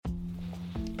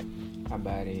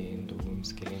Habari ndugu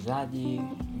msikilizaji,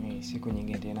 ni siku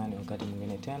nyingine tena, ni wakati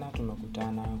mwingine tena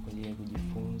tumekutana kwa ajili ya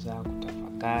kujifunza,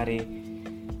 kutafakari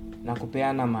na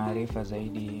kupeana maarifa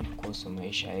zaidi kuhusu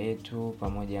maisha yetu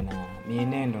pamoja na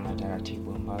mienendo na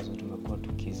taratibu ambazo tumekuwa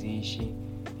tukiziishi.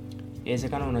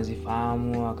 Inawezekana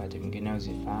unazifahamu, wakati mwingine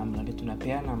uzifahamu, lakini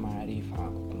tunapeana maarifa,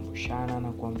 kukumbushana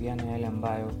na kuambiana yale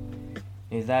ambayo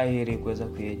ni dhahiri kuweza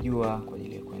kuyajua kwa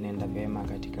ajili ya kuenenda vyema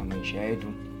katika maisha yetu.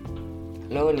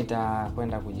 Leo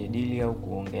nitakwenda kujadili au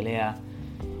kuongelea,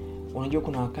 unajua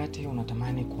kuna wakati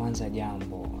unatamani kuanza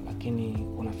jambo lakini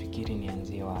unafikiri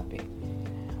nianzie wapi.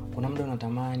 Kuna muda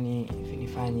unatamani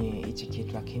nifanye hichi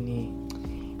kitu lakini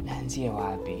naanzie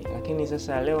wapi. Lakini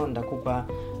sasa leo nitakupa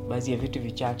baadhi ya vitu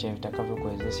vichache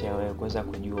vitakavyokuwezesha wewe kuweza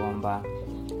kujiomba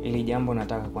ili jambo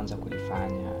nataka kuanza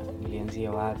kulifanya, nianzie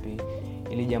wapi,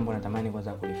 ili jambo natamani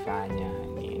kuanza kulifanya,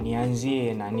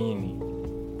 nianzie na nini.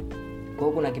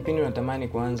 Kwa kuna kipindi unatamani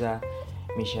kuanza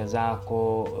misha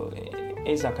zako,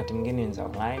 wakati mwingine ni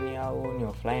online au ni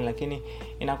offline, lakini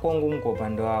inakuwa ngumu kwa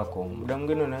upande wako. Muda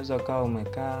mwingine unaweza ukawa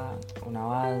umekaa,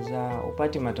 unawaza,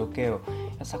 upati matokeo.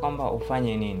 Sasa kwamba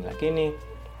ufanye nini? Lakini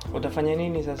utafanya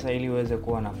nini sasa ili uweze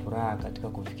kuwa na furaha katika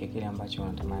kufikia kile ambacho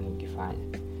unatamani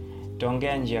ukifanya?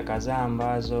 Tuongea njia kadhaa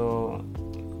ambazo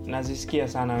nazisikia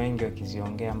sana wengi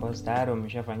wakiziongea, ambazo tayari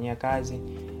wameshafanyia kazi,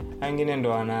 wengine ndo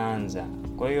wanaanza.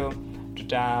 Kwa hiyo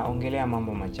tutaongelea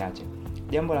mambo machache.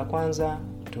 Jambo la kwanza,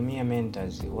 tumia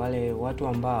mentors, wale watu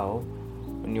ambao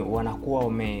wanakuwa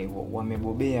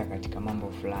wamebobea katika mambo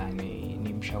fulani,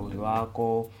 ni mshauri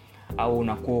wako au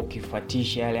unakuwa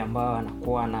ukifuatisha yale ambayo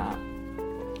anakuwa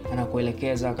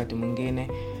anakuelekeza wakati mwingine,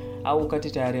 au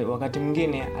wakati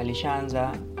mwingine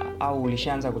alishaanza au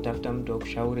ulishaanza kutafuta mtu wa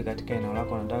kushauri katika eneo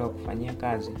lako unataka kufanyia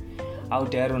kazi, au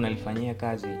tayari unalifanyia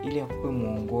kazi, ili akupe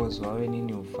muongozo awe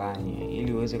nini ufanye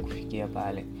ili uweze kufikia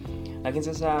pale. Lakini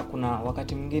sasa kuna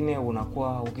wakati mwingine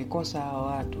unakuwa ukikosa hawa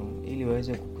watu ili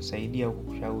waweze kukusaidia au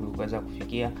kukushauri kuweza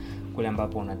kufikia kule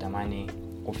ambapo unatamani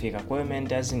kufika. Kwa hiyo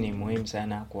mentors ni muhimu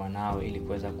sana kuwa nao ili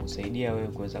kuweza kusaidia wewe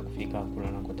kuweza kufika kule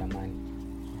unakotamani.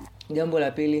 Jambo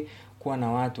la pili, kuwa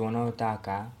na watu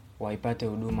wanaotaka waipate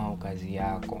huduma au kazi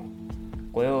yako.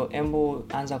 Kwa hiyo hebu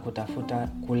anza kutafuta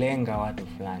kulenga watu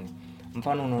fulani.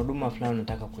 Mfano una huduma fulani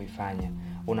unataka kuifanya,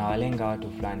 unawalenga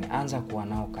watu fulani, anza kuwa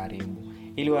nao karibu,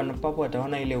 ili wanapapo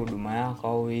wataona ile huduma yako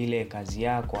au ile kazi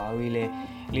yako au ile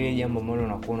jambo ambalo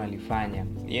unakuwa unalifanya,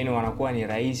 yani wanakuwa ni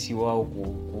rahisi wao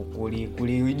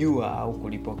kulijua au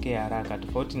kulipokea haraka,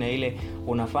 tofauti na ile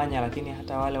unafanya lakini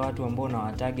hata wale watu ambao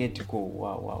unawatarget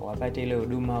wapate ile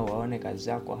huduma au waone kazi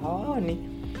zako hawaoni.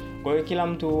 Kwa hiyo kila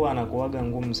mtu huwa anakuaga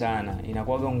ngumu sana,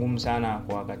 inakuaga ngumu sana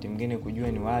kwa wakati mwingine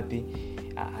kujua ni wapi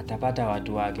atapata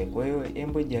watu wake. Kwa hiyo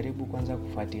hebu jaribu kwanza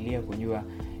kufuatilia kujua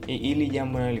ili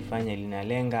jambo unalofanya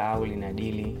linalenga au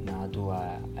linadili na watu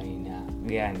wa aina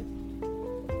gani.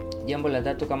 Jambo la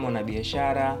tatu, kama una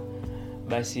biashara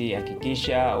basi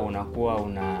hakikisha unakuwa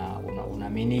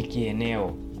unamiliki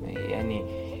eneo. Yaani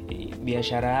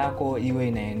biashara yako iwe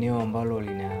ina eneo ambalo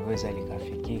linaweza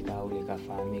likafikika au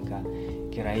likafahamika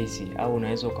kirahisi, au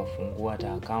unaweza ukafungua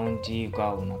hata account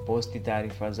kwa unaposti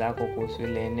taarifa zako kuhusu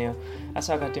ile eneo.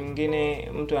 Hasa wakati mwingine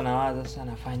mtu anawaza sasa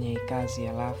nafanya hii kazi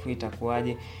alafu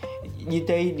itakuwaje.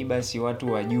 Jitahidi basi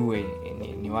watu wajue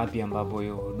ni wapi ambapo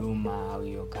hiyo huduma au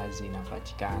hiyo kazi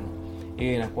inapatikana.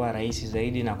 Hiyo inakuwa rahisi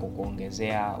zaidi na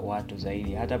kukuongezea watu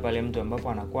zaidi. Hata pale mtu ambapo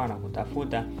anakuwa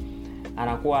anakutafuta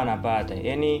anakuwa anapata.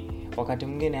 Yaani wakati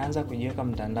mwingine anza kujiweka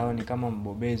mtandaoni kama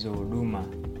mbobezi wa huduma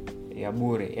ya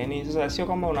bure. Yaani sasa sio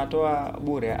kama unatoa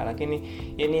bure, lakini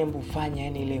yani hebu fanya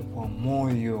yani ile kwa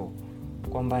moyo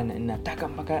kwamba nataka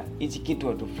mpaka hichi kitu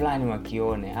watu fulani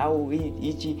wakione, au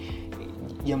hichi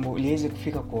jambo liweze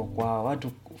kufika kwa watu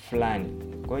fulani.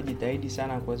 Kwa hiyo jitahidi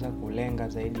sana kuweza kulenga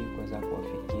zaidi, kuweza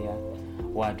kuwafikia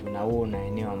watu na huo na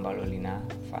eneo ambalo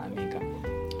linafahamika.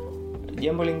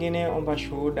 Jambo lingine, omba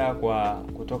shuhuda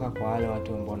kutoka kwa wale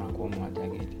watu ambao unakuwa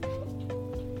umewatarget.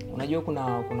 Unajua kuna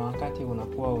wakati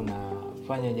unakuwa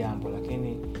unafanya jambo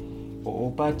lakini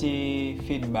upati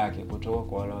feedback kutoka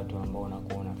kwa wale watu ambao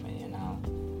unakuwa unafanya nao,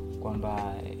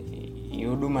 kwamba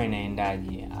huduma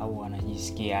inaendaje au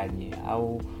wanajisikiaje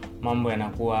au mambo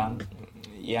yanakuwa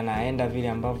yanaenda vile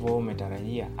ambavyo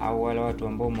umetarajia, au wale watu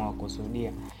ambao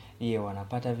umewakusudia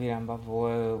wanapata vile ambavyo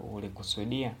wewe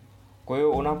ulikusudia. Kwa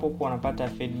hiyo unapokuwa unapata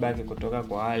feedback kutoka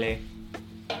kwa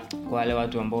wale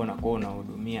watu ambao unakuwa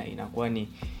unahudumia, inakuwa ni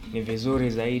vizuri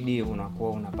zaidi. Unakuwa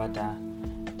unapata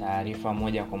taarifa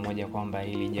moja kwa moja kwamba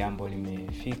hili jambo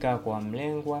limefika kwa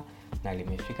mlengwa na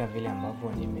limefika vile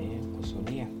ambavyo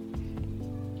nimekusudia.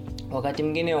 Wakati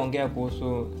mwingine ongea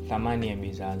kuhusu thamani ya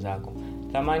bidhaa zako.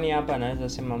 Thamani hapa naweza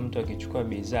sema mtu akichukua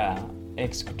bidhaa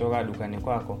X kutoka dukani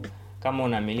kwako, kama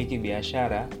unamiliki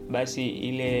biashara, basi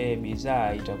ile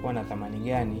bidhaa itakuwa na thamani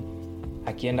gani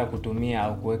akienda kutumia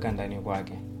au kuweka ndani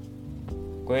kwake.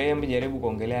 Kwa hiyo jaribu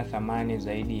kuongelea thamani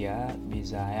zaidi ya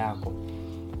bidhaa yako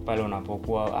pale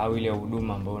unapokuwa, au ile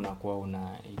huduma ambayo unakuwa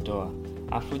unaitoa.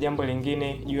 Afu jambo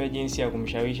lingine, jua jinsi ya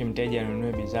kumshawishi mteja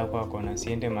anunue bidhaa kwako na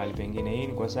siende mahali pengine. Hii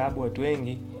ni kwa sababu watu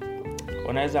wengi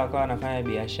wanaweza wakawa wanafanya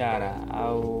biashara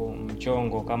au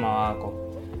mchongo kama wako.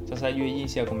 Sasa jua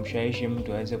jinsi ya kumshawishi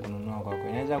mtu aweze kununua kwako.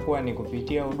 Inaweza kuwa ni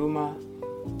kupitia huduma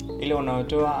ile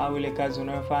unayotoa au ile kazi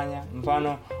unayofanya.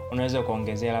 Mfano, unaweza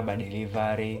kuongezea labda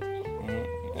delivery,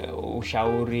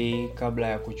 ushauri kabla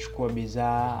ya kuchukua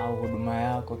bidhaa au huduma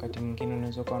yako. Wakati mwingine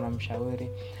unaweza kuwa unamshauri,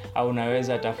 au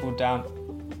unaweza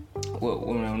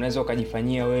unaweza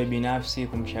ukajifanyia wewe binafsi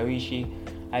kumshawishi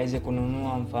aweze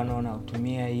kununua. Mfano,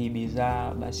 unatumia hii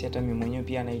bidhaa, basi hata mimi mwenyewe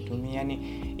pia naitumia, yani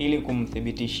ili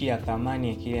kumthibitishia thamani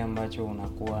ya kile ambacho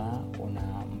unakuwa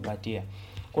unampatia.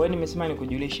 Kwa hiyo nimesema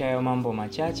nikujulisha hayo mambo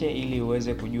machache ili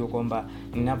uweze kujua kwamba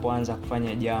ninapoanza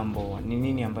kufanya jambo ni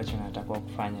nini ambacho natakiwa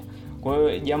kufanya. Kwa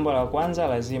hiyo jambo la kwanza,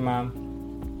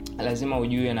 lazima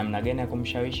ujue namna gani ya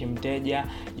kumshawishi mteja.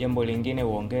 Jambo lingine,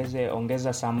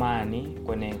 ongeza thamani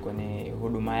kwenye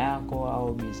huduma yako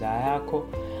au bidhaa yako.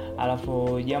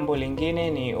 Alafu jambo lingine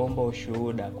ni omba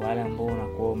ushuhuda kwa wale ambao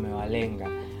unakuwa umewalenga,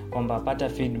 kwamba pata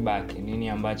feedback, nini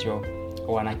ambacho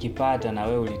wanakipata na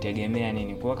wewe ulitegemea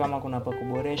nini. Kwa kama kuna pa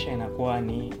kuboresha, inakuwa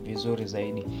ni vizuri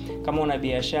zaidi. Kama una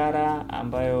biashara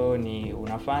ambayo ni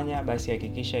unafanya, basi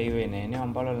hakikisha iwe na eneo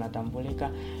ambalo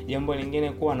linatambulika. Jambo lingine,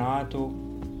 kuwa na watu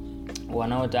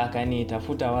wanaotaka, ni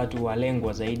tafuta watu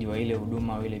walengwa zaidi wa ile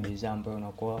huduma au ile bidhaa ambayo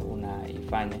unakuwa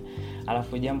unaifanya.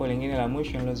 Alafu jambo lingine la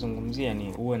mwisho nilozungumzia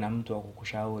ni uwe na mtu wa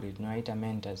kukushauri, tunaita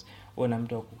mentors. Uwe na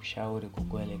mtu wa kukushauri,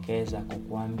 kukuelekeza,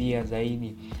 kukuambia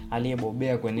zaidi,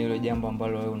 aliyebobea kwenye hilo jambo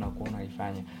ambalo wewe unakuwa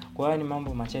unalifanya. Kwa hiyo ni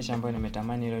mambo machache ambayo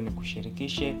nimetamani leo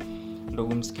nikushirikishe,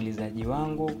 ndugu msikilizaji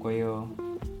wangu. Kwa hiyo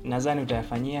nadhani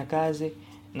utayafanyia kazi,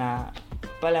 na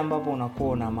pale ambapo unakuwa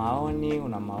una maoni,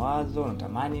 una mawazo,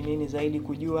 unatamani nini zaidi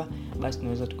kujua, basi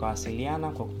tunaweza tukawasiliana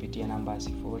kwa kupitia namba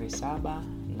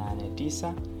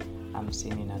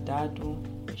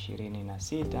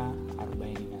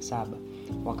 0789532647.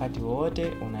 Wakati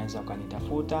wote unaweza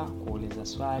ukanitafuta kuuliza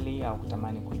swali au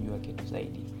kutamani kujua kitu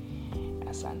zaidi.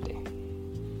 Asante.